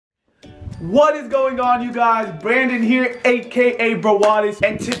What is going on, you guys? Brandon here, aka Brawadis,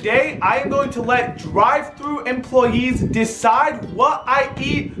 and today I am going to let drive-thru employees decide what I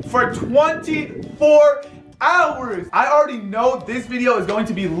eat for 24 hours. I already know this video is going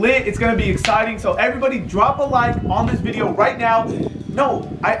to be lit. It's going to be exciting. So everybody drop a like on this video right now.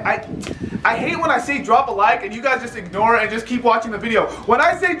 No, I hate when I say drop a like and you guys just ignore it and just keep watching the video. When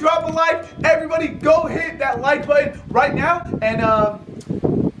I say drop a like, everybody go hit that like button right now. And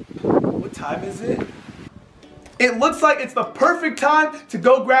what time is it? It looks like it's the perfect time to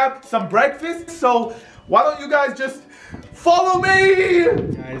go grab some breakfast. So why don't you guys just follow me?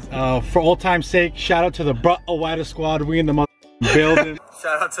 Guys, for old time's sake, shout out to the Brawadis squad. We in the building.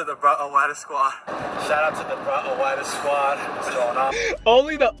 Shout out to the Brawadis squad. Shout out to the Brawadis squad. What's going on?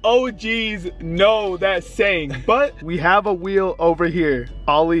 Only the OGs know that saying, but we have a wheel over here.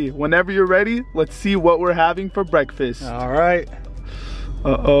 Ali, whenever you're ready, let's see what we're having for breakfast. All right.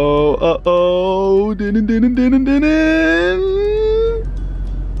 Uh-oh.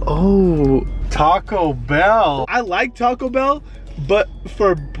 Oh, Taco Bell. I like Taco Bell, but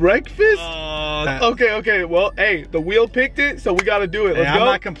for breakfast? Okay, well, hey, the wheel picked it, so we gotta do it. Let's go. I'm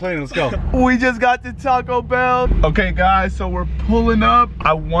not complaining, let's go. We just got to Taco Bell. Okay, guys, so we're pulling up.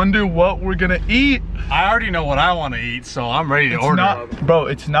 I wonder what we're gonna eat. I already know what I want to eat, so I'm ready to order. Bro,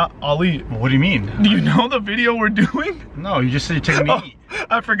 it's not Ali. What do you mean? Do you know the video we're doing? No, you just said you're taking me to eat.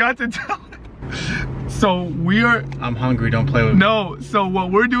 I forgot to tell. So we are... I'm hungry, don't play with me. No, so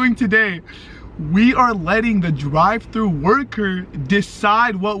what we're doing today, we are letting the drive-thru worker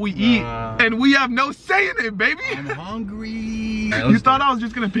decide what we eat, and we have no say in it, baby. I'm hungry. You thought I was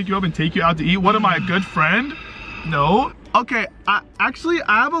just gonna pick you up and take you out to eat? What, am I a good friend? No. Okay, I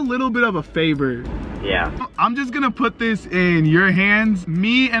have a little bit of a favor. Yeah. I'm just gonna put this in your hands.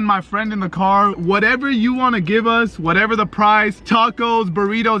 Me and my friend in the car, whatever you want to give us, whatever the price, tacos,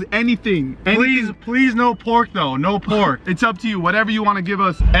 burritos, anything. Please no pork though, no pork. It's up to you, whatever you want to give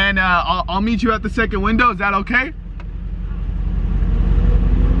us. And I'll meet you at the second window. Is that okay?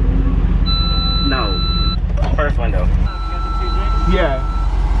 No. First window.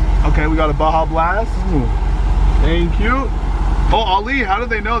 Yeah. Okay, we got a Baja Blast. Ooh. Thank you. Oh, Ali, how did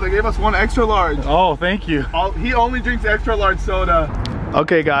they know? They gave us one extra large. Oh, thank you. He only drinks extra large soda.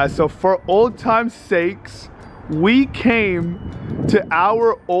 Okay, guys, so for old time's sakes, we came to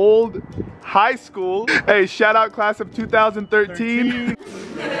our old high school. Hey, shout out class of 2013.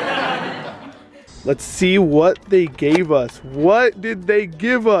 Let's see what they gave us. What did they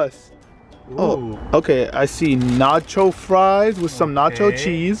give us? Ooh. Oh, okay, I see nacho fries with some nacho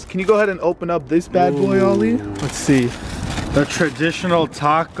cheese. Can you go ahead and open up this bad boy, Ali? Let's see. The traditional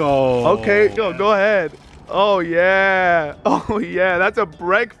taco. Okay, go ahead. Oh yeah, that's a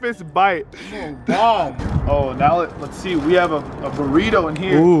breakfast bite. Bomb. Oh, now let's see, we have a burrito in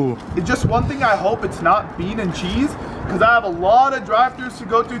here. Ooh. It's just one thing, I hope it's not bean and cheese, because I have a lot of drive-thrus to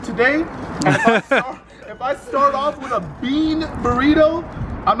go through today. And if I start off with a bean burrito,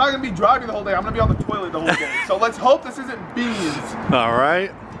 I'm not gonna be driving the whole day. I'm gonna be on the toilet the whole day. So let's hope this isn't beans. All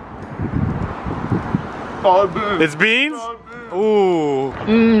right. Oh, beans. It's beans? Oh,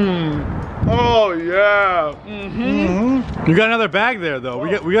 beans. Ooh. Oh yeah. You got another bag there though.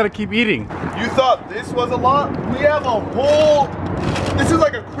 We got to keep eating. You thought this was a lot? We have a whole... This is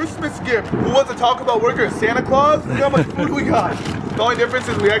like a Christmas gift. Who wants to talk about worker? Santa Claus? Look how much food we got. The only difference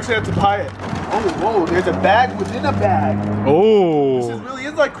is we actually have to buy it. Oh, whoa, there's a bag within a bag. Oh. This really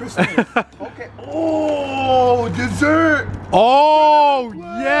is like Christmas. Okay. Oh, dessert. Oh,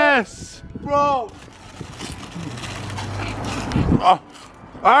 yes. Bro. Oh,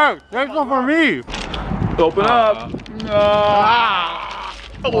 that's not for me. Open up.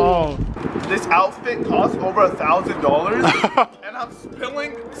 Oh. This outfit costs over $1,000 and I'm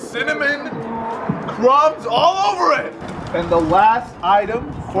spilling cinnamon crumbs all over it. And the last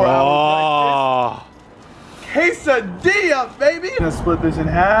item for our breakfast, quesadilla, baby. I'm gonna split this in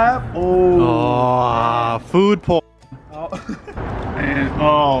half. Oh, food porn. Oh. And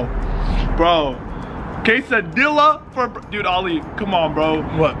bro, quesadilla for dude. Ali, come on, bro.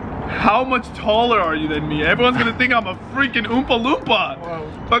 What? How much taller are you than me? Everyone's gonna think I'm a freaking Oompa Loompa. Whoa.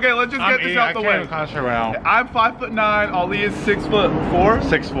 Okay, let's just get this out the way. I'm 5'9". Ali is 6'4".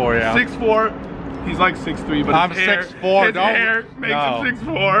 6'4", yeah. 6'4". He's like 6'3", but I'm his hair, 6'4". his hair makes him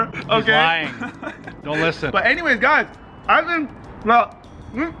 6'4". Okay. He's lying. Don't listen. But anyways, guys, I think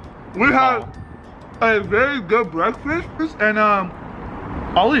we had a very good breakfast, and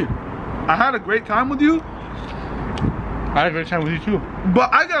Ali, I had a great time with you. I had a great time with you too.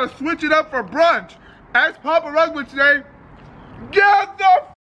 But I gotta switch it up for brunch. As Papa Rugby today, get the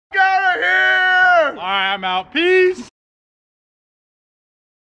f out of here! Alright, I'm out. Peace!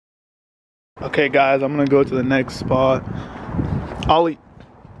 Okay guys, I'm gonna go to the next spot. Ollie,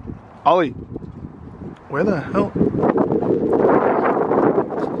 where the hell?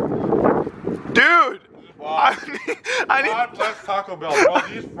 Dude! Wow. I need Let's Taco Bell, bro.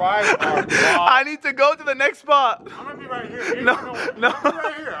 These fries are I need to go to the next spot. I'm gonna be right here. No.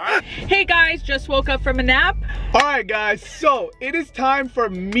 Right here, all right? Hey guys, just woke up from a nap. All right guys, so it is time for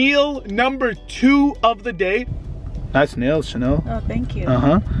meal number 2 of the day. Nice nails, Chanel. Oh, thank you.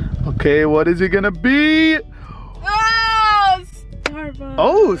 Okay, what is it gonna be? Oh, Starbucks.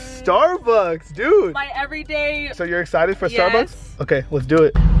 Oh, Starbucks, dude. My everyday. So you're excited for Yes. Starbucks? Okay, let's do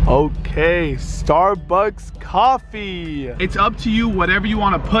it. Okay, Starbucks coffee. It's up to you, whatever you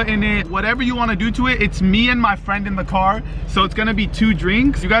want to put in it, whatever you want to do to it. It's me and my friend in the car, so it's gonna be 2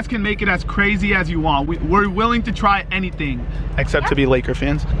 drinks. You guys can make it as crazy as you want. We're willing to try anything, except to be Laker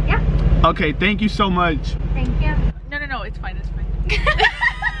fans. Yeah. Okay, thank you so much. Thank you. No, it's fine, it's fine.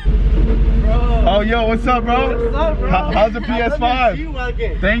 Oh, yo, what's up, bro? What's up, bro? How's the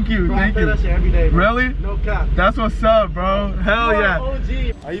PS5? Thank you, thank you. Every day, bro. Really? No cap. That's what's up, bro. Hell yeah.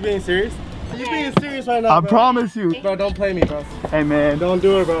 OG. Are you being serious? Are you being serious right now, I bro? promise you. Bro, don't play me, bro. Hey, man. Don't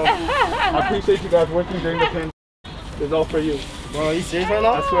do it, bro. I appreciate you guys working during the pandemic. It's all for you. Bro, are you serious right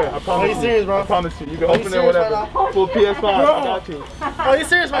now? I swear, I promise Are you serious, bro? I promise you. You can Are you open it serious whatever. right now? Full PS5. Bro. I got you. Are you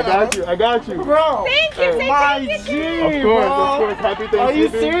serious right now? I got you. Bro. Thank you. Hey. My G, Of course, bro. of course. Happy Thanksgiving. Are you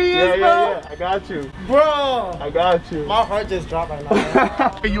serious, Yeah. I got you. Bro. I got you. My heart just dropped right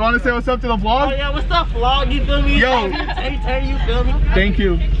now. Hey, you want to say what's up to the Oh vlog? yeah, what's up, vlog? You feel me? Yo. Hey, you feel me? Thank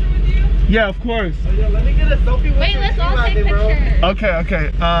you. Yeah, of course. Oh, yo, let me get a selfie with Wait, you. let's all Like take it, bro. pictures.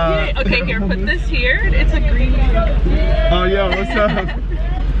 Okay. Okay, here, put this here. It's a green one. Oh, yo, what's up?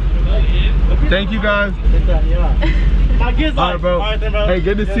 Thank you guys. My kids All right, bro. All right, then, bro. Hey,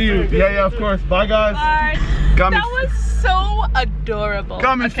 good to Yes, see you. sir. Yeah, of course. Bye, guys. Bye. Got me- That was so adorable.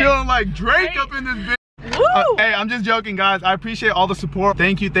 Got me Okay. feeling like Drake Right? up in this bitch. Woo! Hey, I'm just joking, guys. I appreciate all the support.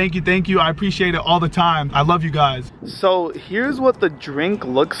 Thank you. I appreciate it all the time. I love you guys. So here's what the drink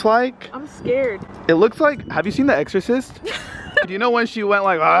looks like. I'm scared. It looks like, have you seen The Exorcist? Do you know when she went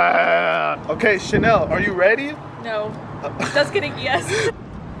like, ah? Okay, Chanel, are you ready? No. Just kidding, yes.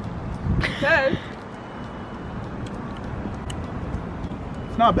 Okay.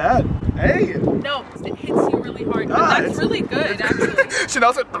 It's not bad. Hey. No, it hits you really hard. But Ah, that's it's- really good, actually.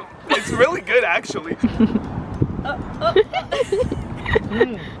 Chanel said, it's really good actually.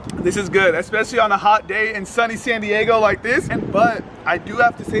 This is good, especially on a hot day in sunny San Diego like this. But I do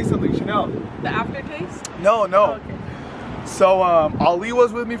have to say something, Chanel. The aftertaste? No. Oh, okay. So Ali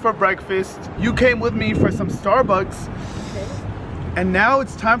was with me for breakfast. You came with me for some Starbucks. Okay. And now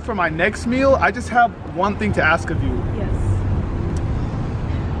it's time for my next meal. I just have one thing to ask of you. Yes.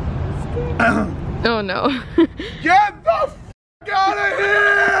 Oh no. Get the f out of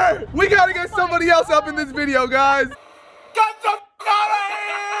here! We gotta get somebody else up in this video, guys. Get the f out of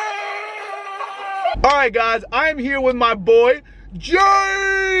here! All right, guys, I am here with my boy,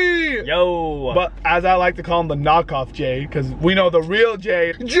 Jay! Yo! But as I like to call him, the knockoff Jay, because we know the real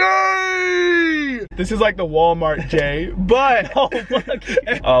Jay. Jay! This is like the Walmart Jay, but...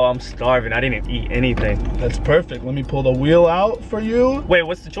 Oh, I'm starving. I didn't eat anything. That's perfect. Let me pull the wheel out for you. Wait,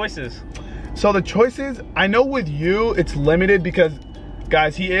 what's the choices? So the choices, I know with you, it's limited because,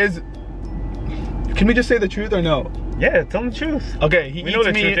 guys, he is... Can we just say the truth or no? Yeah, tell the truth. Okay, he We eats know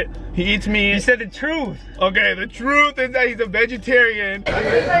the meat. truth. He eats meat. You said the truth. Okay, the truth is that he's a vegetarian.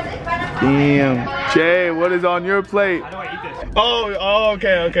 Damn. Jay, what is on your plate? How do I eat this? Oh,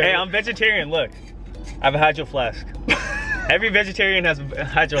 okay. Hey, I'm vegetarian. Look, I have a hydro flask. Every vegetarian has a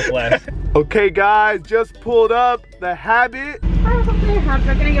hydro flask. Okay, guys, just pulled up the Habit. What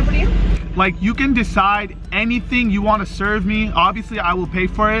can I get for you? Like, you can decide anything you want to serve me. Obviously, I will pay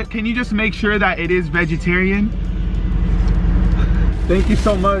for it. Can you just make sure that it is vegetarian? Thank you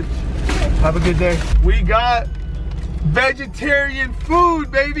so much. Have a good day. We got vegetarian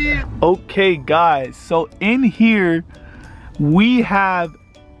food, baby. Okay, guys, so in here we have 2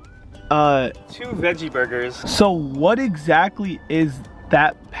 veggie burgers. so what exactly is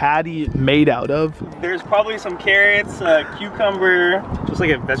that patty made out of? There's probably some carrots, cucumber, just like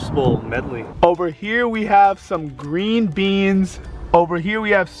a vegetable medley. Over here we have some green beans. Over here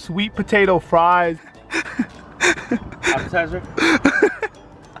we have sweet potato fries. Appetizer.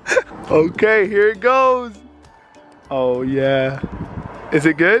 Okay, here it goes. Oh yeah. Is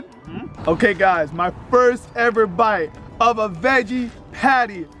it good? Mm-hmm. Okay guys, my first ever bite of a veggie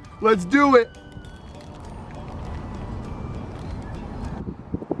patty. Let's do it.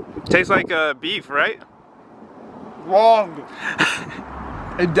 Tastes like beef, right? Wrong.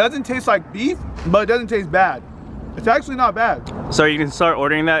 It doesn't taste like beef, but it doesn't taste bad. It's actually not bad. So you can start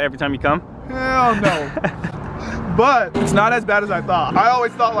ordering that every time you come? Hell no. But it's not as bad as I thought. I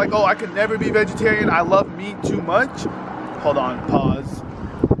always thought like, oh, I could never be vegetarian. I love meat too much. Hold on, pause.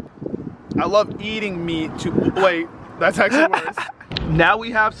 I love eating meat too, wait, that's actually worse. Now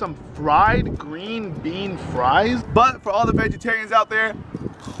we have some fried green bean fries. But for all the vegetarians out there,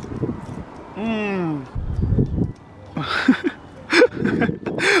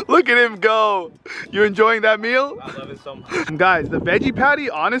 look at him go. You enjoying that meal? I love it so much. Guys, the veggie patty,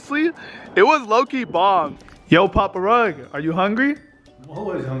 honestly, it was low-key bomb. Yo, Papa Rug, are you hungry? I'm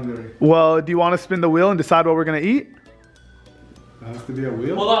always hungry. Well, do you want to spin the wheel and decide what we're gonna eat? There has to be a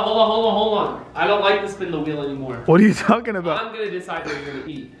wheel. Hold on. I don't like to spin the wheel anymore. What are you talking about? I'm gonna decide what you're gonna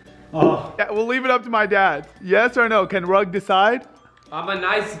eat. Oh, Yeah, we'll leave it up to my dad. Yes or no? Can Rug decide? I'm a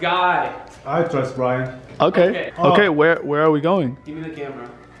nice guy. I trust Brian. Okay. Okay. Okay, where are we going? Give me the camera.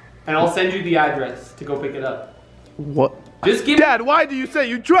 And I'll send you the address to go pick it up. What? Just give me. Dad, why do you say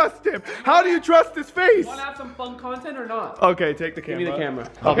you trust him? How do you trust his face? Want to have some fun content or not? Okay, take the Give camera. me the camera.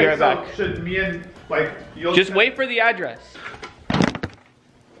 I'll Okay, be right so back. should me and like you'll Just wait for the address.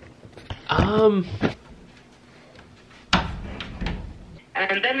 And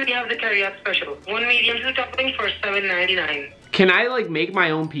then we have the carryout special. 1 medium, 2 toppings for $7.99. Can I like make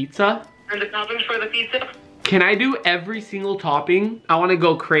my own pizza? And the toppings for the pizza? Can I do every single topping? I want to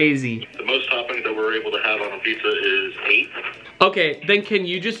go crazy. The most toppings that we're able to have on a pizza is 8. Okay, then can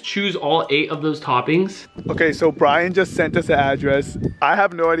you just choose all 8 of those toppings? Okay, so Brian just sent us an address. I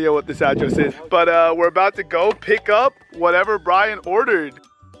have no idea what this address is, but we're about to go pick up whatever Brian ordered.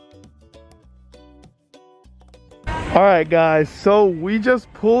 All right, guys, so we just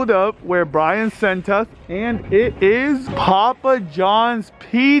pulled up where Brian sent us, and it is Papa John's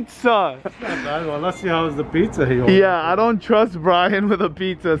Pizza. Well, let's see how is the pizza he ordered. Yeah, I don't trust Brian with a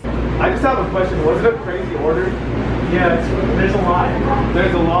pizza. I just have a question. Was it a crazy order? Yeah, there's a lot.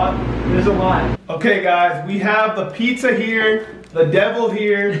 There's a lot. There's a lot. Okay, guys, we have the pizza here, the devil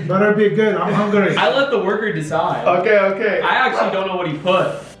here. Better be good. I'm hungry. I let the worker decide. Okay. I actually don't know what he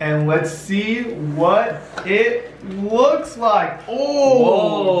put. And let's see what it looks like.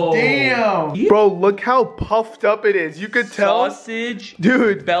 Oh, Whoa. damn. Bro, look how puffed up it is. You could tell. Sausage,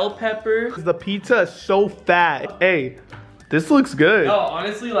 Dude, bell pepper. the pizza is so fat. Hey, this looks good. No,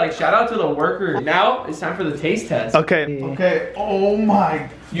 honestly, like shout out to the worker. Now it's time for the taste test. Okay. Oh my.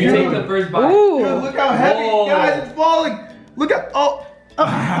 You take the first bite. Dude, look how heavy, Whoa. guys, it's falling. Look at, Oh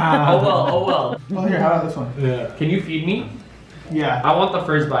well. Oh, here, how about this one? Yeah. Can you feed me? Yeah. I want the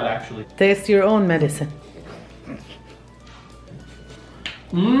first bite actually. Taste your own medicine.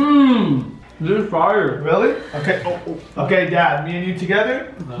 This is fire. Really? Okay. Okay, Dad, me and you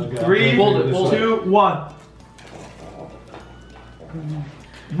together. Okay. 3, Hold it, hold it. 2, 1.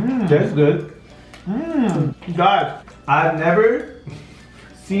 Tastes good. Guys, I've never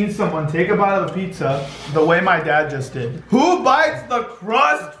seen someone take a bite of a pizza the way my dad just did. Who bites the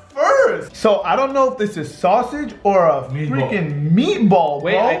crust first? So I don't know if this is sausage or a freaking meatball, bro.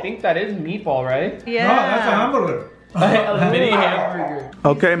 Wait, I think that is meatball, right? Yeah. No, that's a hamburger. A mini hamburger.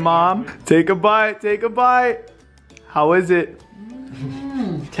 Okay, Mom, take a bite, take a bite. How is it?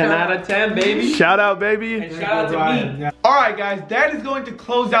 10 out of 10, baby. Shout out, baby. And shout out to me. All right, guys, that is going to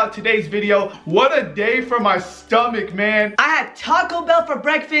close out today's video. What a day for my stomach, man. I had Taco Bell for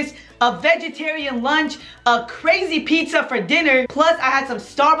breakfast, a vegetarian lunch, a crazy pizza for dinner, plus I had some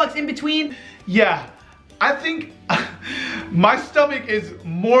Starbucks in between. Yeah, I think my stomach is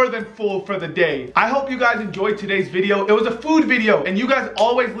more than full for the day. I hope you guys enjoyed today's video. It was a food video, and you guys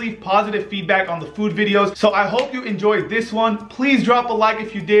always leave positive feedback on the food videos. So I hope you enjoyed this one. Please drop a like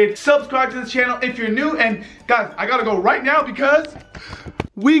if you did. Subscribe to the channel if you're new. And guys, I gotta go right now because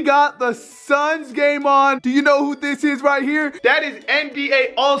we got the Suns game on. Do you know who this is right here? That is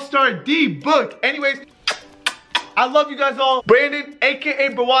NBA All-Star D-Book. Anyways, I love you guys all. Brandon, aka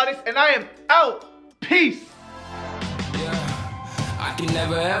Brawadis, and I am out. Peace. I can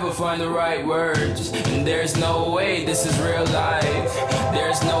never ever find the right words, and there's no way this is real life.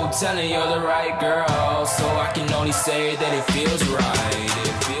 There's no telling you're the right girl, so I can only say that it feels right.